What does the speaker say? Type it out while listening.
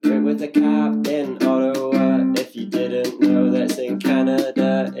with a cap in Ottawa. If you didn't know, that's in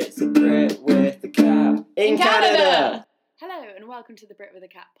Canada. It's a Brit with a cap in Canada. Hello and welcome to the Brit with a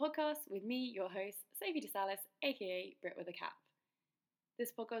Cap podcast with me, your host, Sophie DeSalis, aka Brit with a Cap.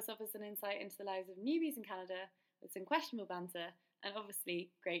 This podcast offers an insight into the lives of newbies in Canada with some questionable banter and obviously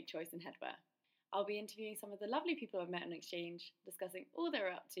great choice in headwear. I'll be interviewing some of the lovely people I've met on exchange, discussing all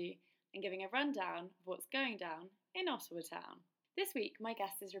they're up to and giving a rundown of what's going down in Ottawa town. This week, my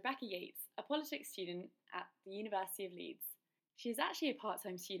guest is Rebecca Yates, a politics student at the University of Leeds. She is actually a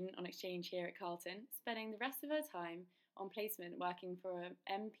part-time student on exchange here at Carleton, spending the rest of her time on placement working for an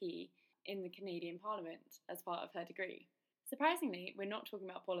MP in the Canadian Parliament as part of her degree. Surprisingly, we're not talking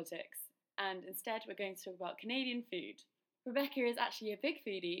about politics, and instead we're going to talk about Canadian food. Rebecca is actually a big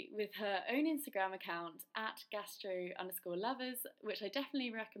foodie with her own Instagram account at gastro_lovers, which I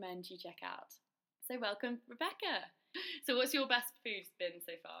definitely recommend you check out. So welcome, Rebecca! So what's your best food been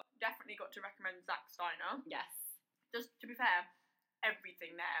so far? Definitely got to recommend Zach Steiner. Yes. Just to be fair,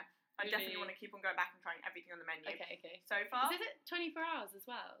 everything there. I Really? definitely want to keep on going back and trying everything on the menu. Okay. So far. Is it 24 hours as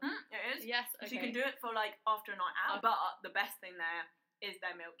well? It is. Yes, okay. So you can do it for like after a night out. But the best thing there is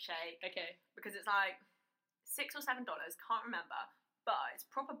their milkshake. Okay. Because it's like $6 or $7, can't remember. But it's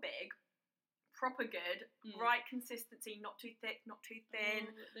proper big, proper good, right consistency, not too thick, not too thin,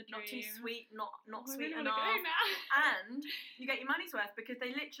 not too sweet, not sweet really enough. Go now. And you get your money's worth because they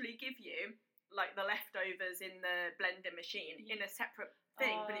literally give you like the leftovers in the blender machine in a separate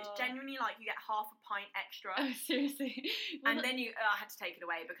thing, but it's genuinely like you get half a pint extra. Oh, seriously? And then I had to take it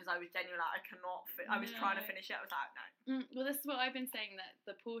away because I was genuinely like, I cannot I was trying to finish it. I was like, no. Well, this is what I've been saying, that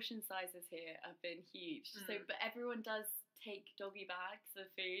the portion sizes here have been huge. So, but everyone does take doggy bags of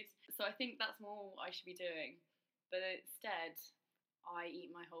food. So I think that's more what I should be doing. But instead, I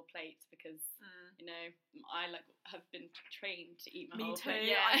eat my whole plate because, you know, I have been trained to eat my whole plate. Me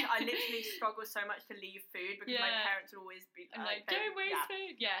too. Yeah. I literally struggle so much to leave food because my parents would always be like, don't waste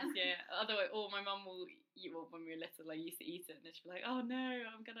food. Yes, yeah. Otherwise, or my mum will eat, well, when we were little, I used to eat it and she'd be like, oh no,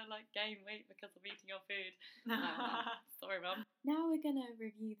 I'm going to gain weight because I'm eating your food. Sorry, Mum. Now we're going to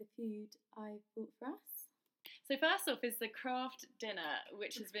review the food I bought for us. So first off is the Kraft Dinner,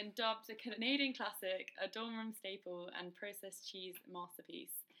 which has been dubbed a Canadian classic, a dorm room staple, and processed cheese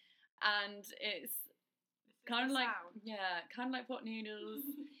masterpiece. And it's kind of like pot noodles.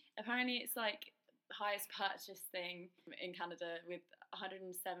 Apparently, it's like the highest purchase thing in Canada with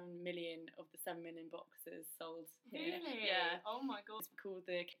 107 million of the 7 million boxes sold here. Really? Yeah. Oh my god. It's called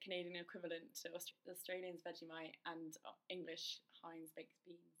the Canadian equivalent to Australian's Vegemite and English Heinz baked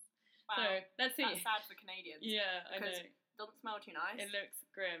beans. Wow. So let's see. That's sad for Canadians. Yeah, I know. It doesn't smell too nice. It looks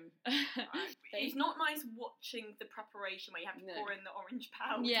grim. Right. It's not nice watching the preparation where you have to pour in the orange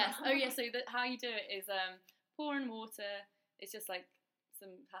powder. Yes. Oh yeah. So how you do it is pour in water. It's just like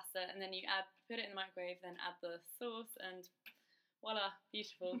some pasta, and then you put it in the microwave, then add the sauce, and voila,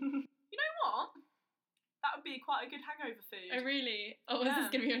 beautiful. You know what? That would be quite a good hangover food. Oh really? Oh, is this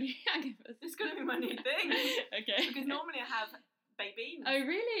gonna be your new hangover? It's gonna be my new thing. Okay. Because normally I have baked beans. Oh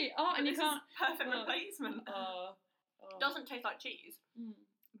really? Oh, and you can't. Perfect replacement. Oh. Doesn't taste like cheese.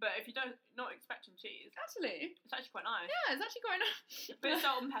 But if you not expecting cheese, actually, it's actually quite nice. Yeah, it's actually quite nice. Bit of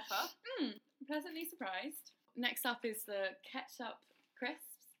salt and pepper. Pleasantly surprised. Next up is the ketchup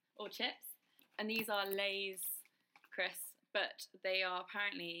crisps or chips, and these are Lay's crisps, but they are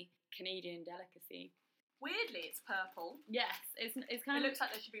apparently Canadian delicacy. Weirdly, it's purple. Yes, it's kind of. It looks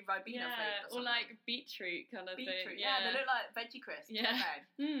like there should be Ribena flavour. Or like beetroot kind of thing. Yeah, they look like veggie crisps. Yeah.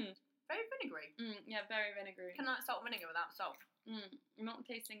 Very vinegary. Yeah, very vinegary. Can I like salt and vinegar without salt? I'm not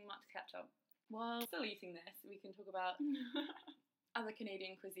tasting much ketchup. While still eating this, we can talk about other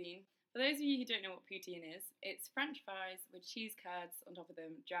Canadian cuisine. For those of you who don't know what poutine is, it's French fries with cheese curds on top of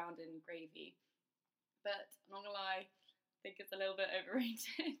them, drowned in gravy. But I'm not gonna lie, I think it's a little bit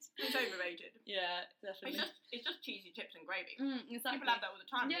overrated. It's overrated. Yeah, definitely. It's just cheesy chips and gravy. Exactly. People have that all the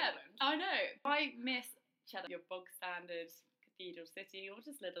time. Yeah, in England. I know. I miss cheddar, your bog standard Cathedral City, or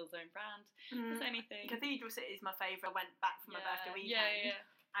just Lidl's own brand. Just anything. Cathedral City is my favourite. I went back for my birthday weekend.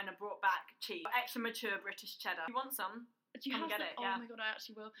 Yeah. And I brought back cheese. Extra mature British cheddar. You want some? Do you Come have get some? it, yeah. Oh my god, I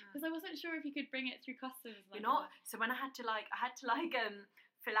actually will. Because I wasn't sure if you could bring it through customs. You're not. So when I had to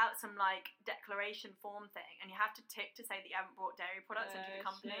fill out some declaration form thing, and you have to tick to say that you haven't brought dairy products into the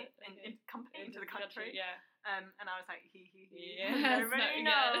company into the country. Yeah. And I was like, Yeah. Nobody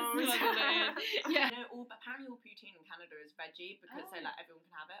knows. Yeah. You know, apparently all poutine in Canada is veggie because they everyone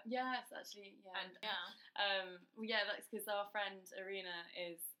can have it. Yes, actually, yeah. And that's because our friend Arena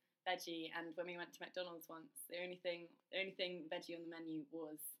is veggie, and when we went to McDonald's once, the only thing veggie on the menu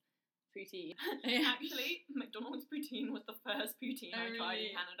was poutine. Actually, McDonald's poutine was the first poutine I tried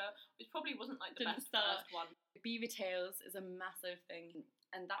in really? Canada, which probably wasn't like the Didn't best start. first one. Beaver tails is a massive thing,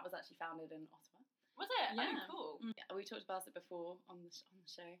 and that was actually founded in Ottawa. Was it? Yeah. Oh, cool. Yeah, we talked about it before on the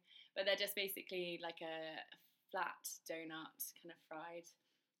show, but they're just basically like a flat donut, kind of fried,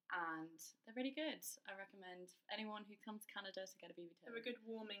 and they're really good. I recommend anyone who comes to Canada to get a beaver tail. They're a good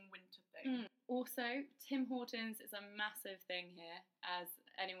warming winter thing. Also, Tim Hortons is a massive thing here, as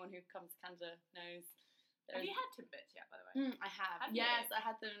anyone who comes to Canada knows. Have you had Timbits yet, by the way? I have. Have Yes, you? I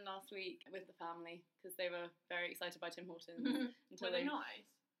had them last week with the family because they were very excited by Tim Hortons. Were they nice?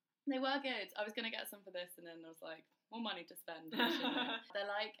 They were good. I was going to get some for this, and then I was like, more money to spend. They're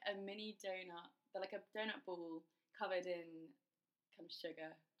like a mini donut. They're like a donut ball covered in kind of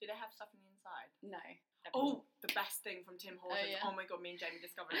sugar. Do they have stuff on the inside? No. Oh, the best thing from Tim Hortons. yeah. Oh my god, me and Jamie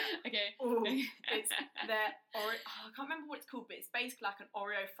discovered it. Okay. Oh, it's their Oreo. I can't remember what it's called, but it's basically like an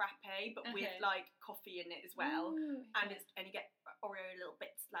Oreo frappe, but with Okay. like coffee in it as well. Ooh, And okay. you get Oreo little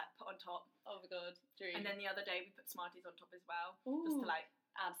bits like put on top. Oh my god, dream. And then the other day we put Smarties on top as well, Ooh. just to like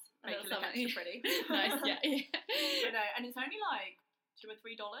add make it look something. extra pretty. Nice, yeah. But no, and it's only like $2 or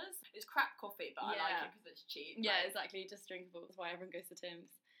 $3. It's crap coffee, but I like Yeah. it because it's cheap. Yeah, like, exactly. Just drinkable. That's why everyone goes to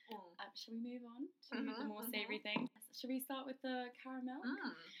Tim's. Shall we move on to the more savoury things? Shall we start with the caramel?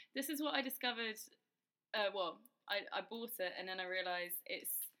 This is what I discovered. Well, I bought it and then I realised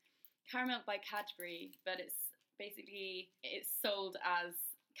it's caramel by Cadbury, but it's basically sold as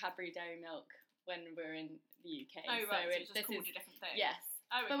Cadbury Dairy Milk when we're in the UK. Oh right, so it's just this called is a different thing. yes,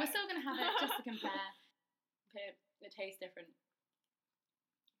 Oh, but we're okay. still gonna have it just to compare. It tastes different.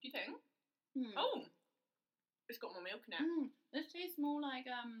 Do you think? Mm. Oh, it's got more milk in it. This tastes more like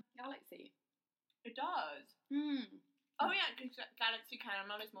Galaxy. It does. Oh yeah, because Galaxy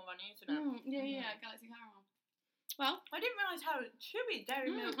caramel is more runny, isn't it? Yeah, Galaxy caramel. Well, I didn't realise how chewy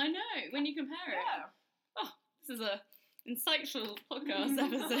dairy milk. I know when you compare it. Yeah. Oh, this is a insightful podcast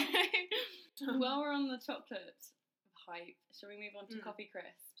episode. While we're on the chocolate hype, shall we move on to Coffee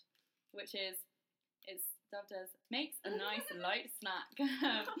Crisp, which is it's dubbed as makes a nice light snack,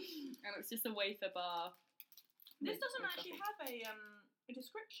 and it's just a wafer bar. This with- doesn't with actually coffee. have a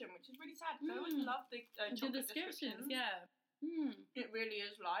description, which is really sad. 'Cause I always love the The chocolate descriptions, descriptions. yeah. It really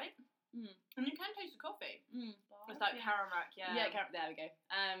is light, and you can taste the coffee. It's like caramel, yeah. Yeah, there we go.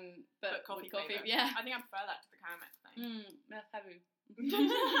 But coffee with coffee, flavour. yeah. I think I prefer that to the caramel thing. That's heavy.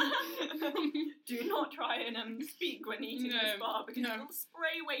 Do not try and speak when eating this bar because it will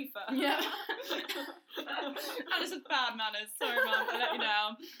spray wafer. Yeah. That is just bad manners. Sorry, Mum, I let you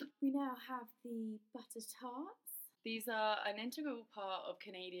down. We now have the butter tarts. These are an integral part of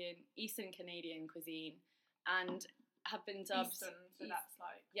Eastern Canadian cuisine, and have been dubbed. Eastern, so that's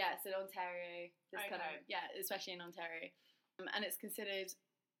like. Yeah, so Ontario. This kind Okay. of especially in Ontario, and it's considered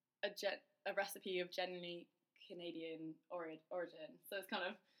a recipe of genuinely Canadian origin. So it's kind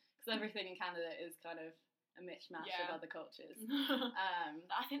of because everything in Canada is kind of a mishmash Yeah. of other cultures.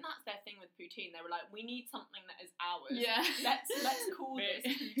 I think that's their thing with poutine. They were like, we need something that is ours. Yeah. Let's call this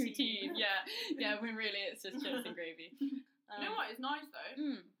poutine. Yeah. When really it's just chips and gravy. You know what? It's nice though.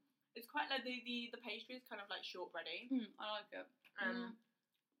 Mm, It's quite like the pastry is kind of like shortbready. I like it.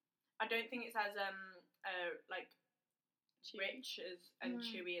 I don't think it's as like Chewy. rich as and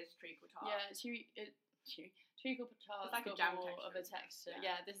chewy as treacle tart. Yeah, chewy. Treacle tart. It's like a got jam more of a texture, texture.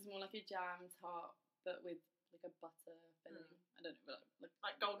 yeah. Yeah, this is more like a jam tart, but with like a butter filling. I don't know, but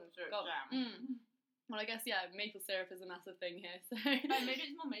Like golden syrup gold. jam. Well, I guess maple syrup is a massive thing here. So Maybe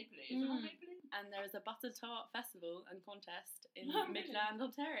it's more mapley. Is it more mapley? and there is a butter tart festival and contest in Oh, really? Midland,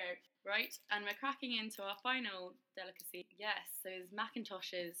 Ontario. Right, and we're cracking into our final delicacy. Yes, so it's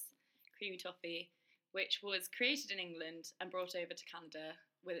Macintosh's creamy toffee, which was created in England and brought over to Canada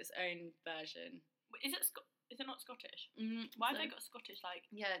with its own version. Is it not Scottish? Why have so- they got Scottish like?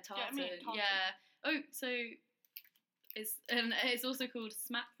 Yeah, you know what I mean? tartan. Tartan. Yeah. Oh, so it's also called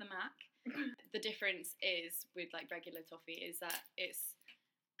Smack the Mac. The difference is with like regular toffee is that it's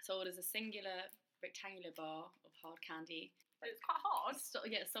sold as a singular rectangular bar of hard candy. It's quite hard.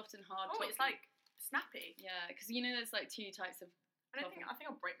 Soft and hard. Oh, it's toffee. like snappy. Yeah, because there's like two types of. I think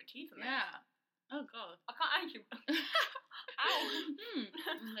I'll break my teeth on this. Yeah. Oh god. I can't actually. Ow.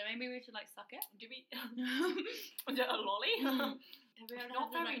 So maybe we should like suck it. Do we? Is it a lolly? Have we ever It's not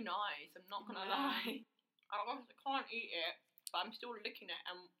had very the, nice. I'm not gonna No. lie. I can't eat it, but I'm still licking it,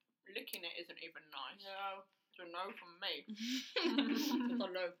 and licking it isn't even nice. No. It's a no from me. It's a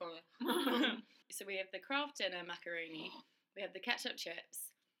low for me. So we have the Kraft Dinner macaroni, we have the ketchup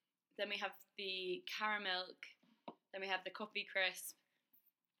chips, then we have the caramel, then we have the coffee crisp,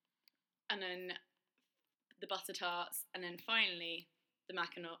 and then the butter tarts, and then finally the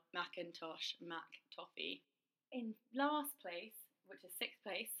Macintosh Mac Toffee. In last place, which is 6th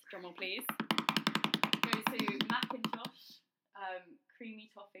place, drumroll please, goes to Macintosh Creamy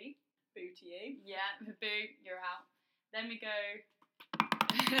Toffee. Boo to you. Yeah, boo, you're out. Then we go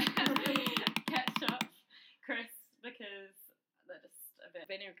ketchup crisps, because they're just a bit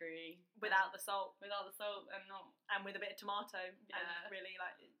vinegary. Without the salt. Without the salt and not. And with a bit of tomato. Yeah. And really,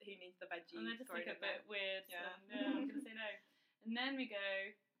 like, who needs the veggie? And they just look a bit weird. Yeah. So, no, I'm going to say no. And then we go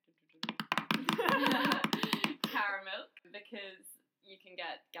caramel, because you can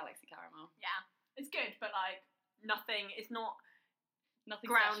get Galaxy Caramel. Yeah. It's good, but, like, nothing, it's not Nothing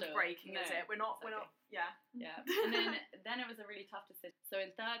groundbreaking, special. is it? We're not, yeah. Yeah. And then it was a really tough decision. So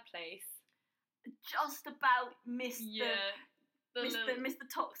in 3rd place, Just about missed the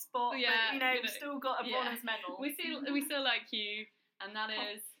top spot, Yeah, but, we've still got a bronze medal. we still like you, and that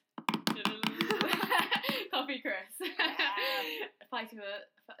is Coffee Chris. Yeah. Fighting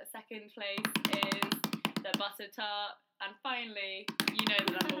for 2nd place is the butter tart, and finally, the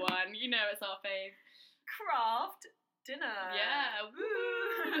number one. It's our fave. Craft dinner. Yeah,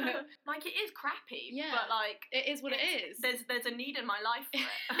 woo! Like, it is crappy. Yeah. But, like, It is what it is. There's a need in my life for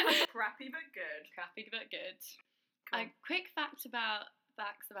it. Crappy but good. Crappy but good. Cool. A quick facts about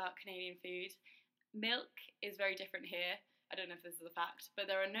Canadian food. Milk is very different here. I don't know if this is a fact, but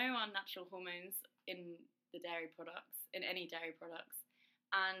there are no unnatural hormones in any dairy products,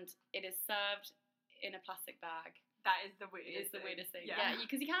 and it is served in a plastic bag. That is the It is the weirdest thing. Yeah.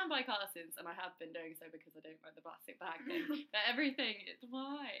 Because you can buy Carson's, and I have been doing so because I don't like the plastic bag thing. But everything,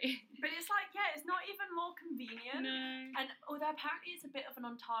 why? But it's like, it's not even more convenient. No. And although apparently it's a bit of an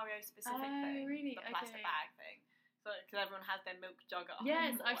Ontario specific thing. Really? The plastic Okay. bag thing. So, because everyone has their milk jug at home.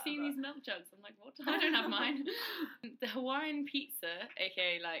 Yes, or I've seen whatever. these milk jugs. I'm like, what? I don't have mine. The Hawaiian pizza,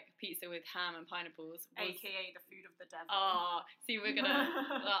 aka like pizza with ham and pineapples, was... AKA the food of the devil. Oh, see, we're gonna...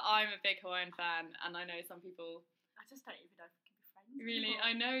 I'm a big Hawaiian fan, and I know some people... I just don't even know if we can be friends. Really, anymore.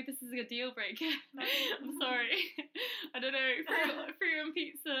 I know this is a deal breaker. No. I'm sorry. I don't know. Fruit and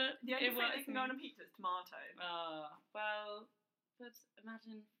pizza. The only it fruit works that can go on a pizza is tomato. Oh, well, but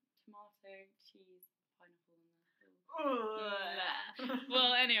imagine tomato, cheese, pineapple in there.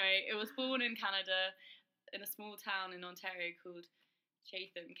 Well, anyway, it was born in Canada in a small town in Ontario called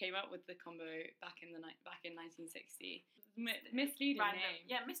Chatham. Came up with the combo back in 1960. Misleading Random. name.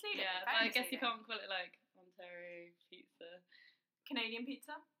 Yeah, misleading. Yeah, very but I guess you misleading. can't call it like Ontario pizza, Canadian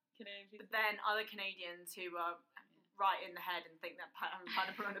pizza. Canadian pizza. But then other Canadians who are right in the head and think that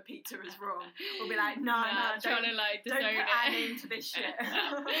pineapple on a pizza is wrong will be like, no, trying to like don't disown put it. an into this shit.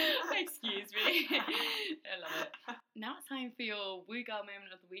 Excuse me. I love it. Now it's time for your Woo Girl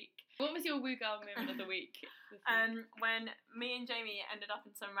moment of the week. What was your Woo Girl moment of the week? When me and Jamie ended up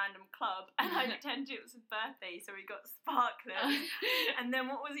in some random club and I pretended it was his birthday, so we got sparklers. And then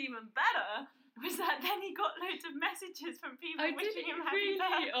what was even better was that then he got loads of messages from people wishing him happy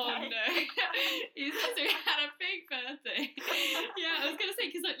birthday. Oh no. He said he had a big birthday. Yeah, I was going to say,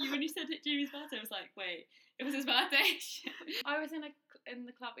 because when you said it Jamie's birthday, I was like, wait, it was his birthday? I was in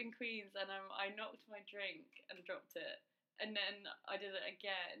the club in Queens, and I knocked my drink and dropped it. And then I did it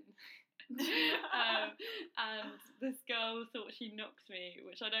again. And this girl thought she knocked me,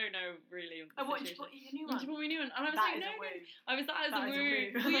 which I don't know really. What, you put a new one? She put me a new one. And I was That like, is no, a woo. I was like, that is a woo.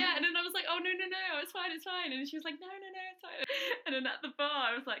 Well, yeah, and then I was like, oh, no, it's fine. And she was like, no, it's fine. And then at the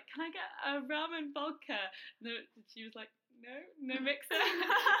bar, I was like, can I get a rum and vodka? And she was like, no mixer.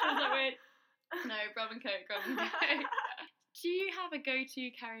 I was like, wait, no, rum and coke. Do you have a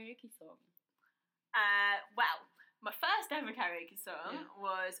go-to karaoke song? Well, my first ever karaoke song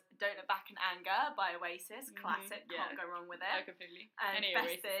was Don't Look Back in Anger by Oasis. Classic, yeah. can't go wrong with Oh, it. completely. And Any best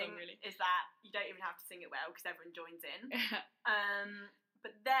Oasis thing song, really. is that you don't even have to sing it well because everyone joins in.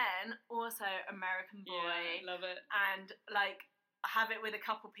 But then also American Boy, Yeah, love it. and like I have it with a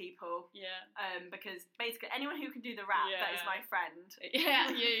couple people. Yeah. Because basically anyone who can do the rap, that is Yeah. my friend. Yeah.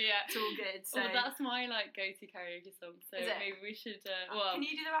 It's all good. So Well, that's my like go-to karaoke song. So Is it? maybe we should. can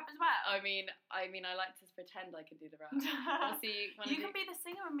you do the rap as well? I mean, I like to pretend I can do the rap. Obviously, You can be the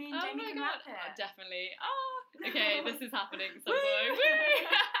singer and me and Jamie can rap it. Definitely. Oh, okay, this is happening. Some point.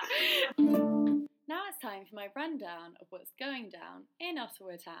 Woo! Now it's time for my rundown of what's going down in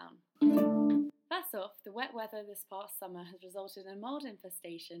Ottawa town. First off, the wet weather this past summer has resulted in a mould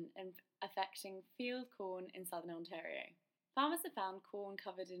infestation affecting field corn in southern Ontario. Farmers have found corn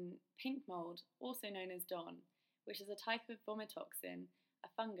covered in pink mould, also known as Don, which is a type of vomitoxin, a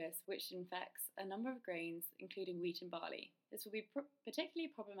fungus which infects a number of grains, including wheat and barley. This will be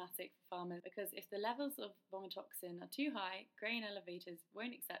particularly problematic for farmers because if the levels of vomitoxin are too high, grain elevators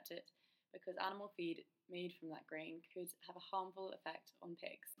won't accept it, because animal feed made from that grain could have a harmful effect on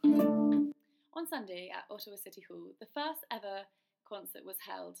pigs. On Sunday at Ottawa City Hall, the first ever concert was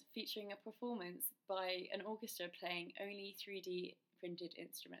held, featuring a performance by an orchestra playing only 3D printed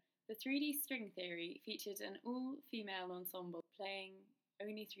instruments. The 3D String Theory featured an all-female ensemble playing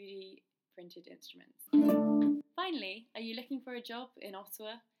only 3D printed instruments. Finally, are you looking for a job in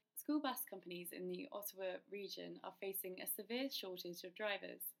Ottawa? School bus companies in the Ottawa region are facing a severe shortage of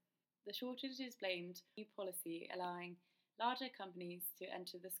drivers. The shortage is blamed on a new policy allowing larger companies to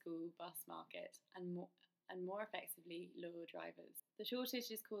enter the school bus market and more effectively lure drivers. The shortage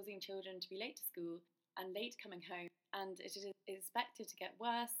is causing children to be late to school and late coming home, and it is expected to get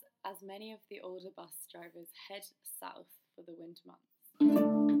worse as many of the older bus drivers head south for the winter months.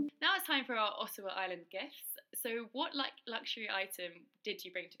 Now it's time for our Ottawa Island gifts. So what luxury item did you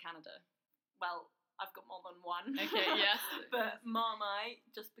bring to Canada? Well, I've got more than one. Okay, yes. But Marmite,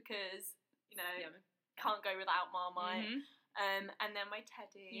 just because, can't go without Marmite. Mm-hmm. And then my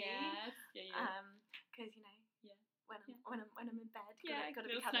teddy. Yes. Yeah. Because, when I'm in bed, gotta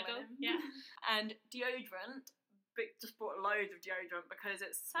be little cuddling snuggle. him. Yeah. And deodorant. Just bought loads of deodorant because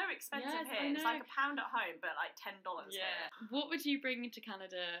it's so expensive Yes, here. It's like £1 at home, but like $10 here. What would you bring to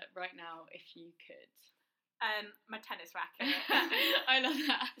Canada right now if you could? My tennis racket. I love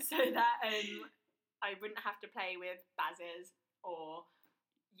that. So that I wouldn't have to play with Baz's or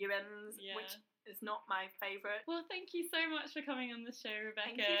Ewan's, which is not my favourite. Well, thank you so much for coming on the show,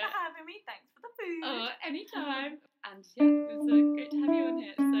 Rebecca. Thank you for having me. Thanks for the food. Oh, anytime. And it was great to have you on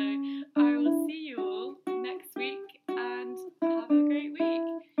here. So I will see you all next week and have a great week.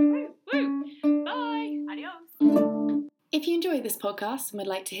 Woo! Woo! Bye! Adios! If you enjoyed this podcast and would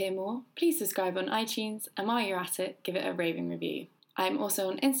like to hear more, please subscribe on iTunes, and while you're at it, give it a raving review. I'm also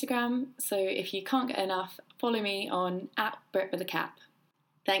on Instagram, so if you can't get enough, follow me on @BritWithACap.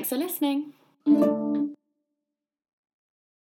 Thanks for listening!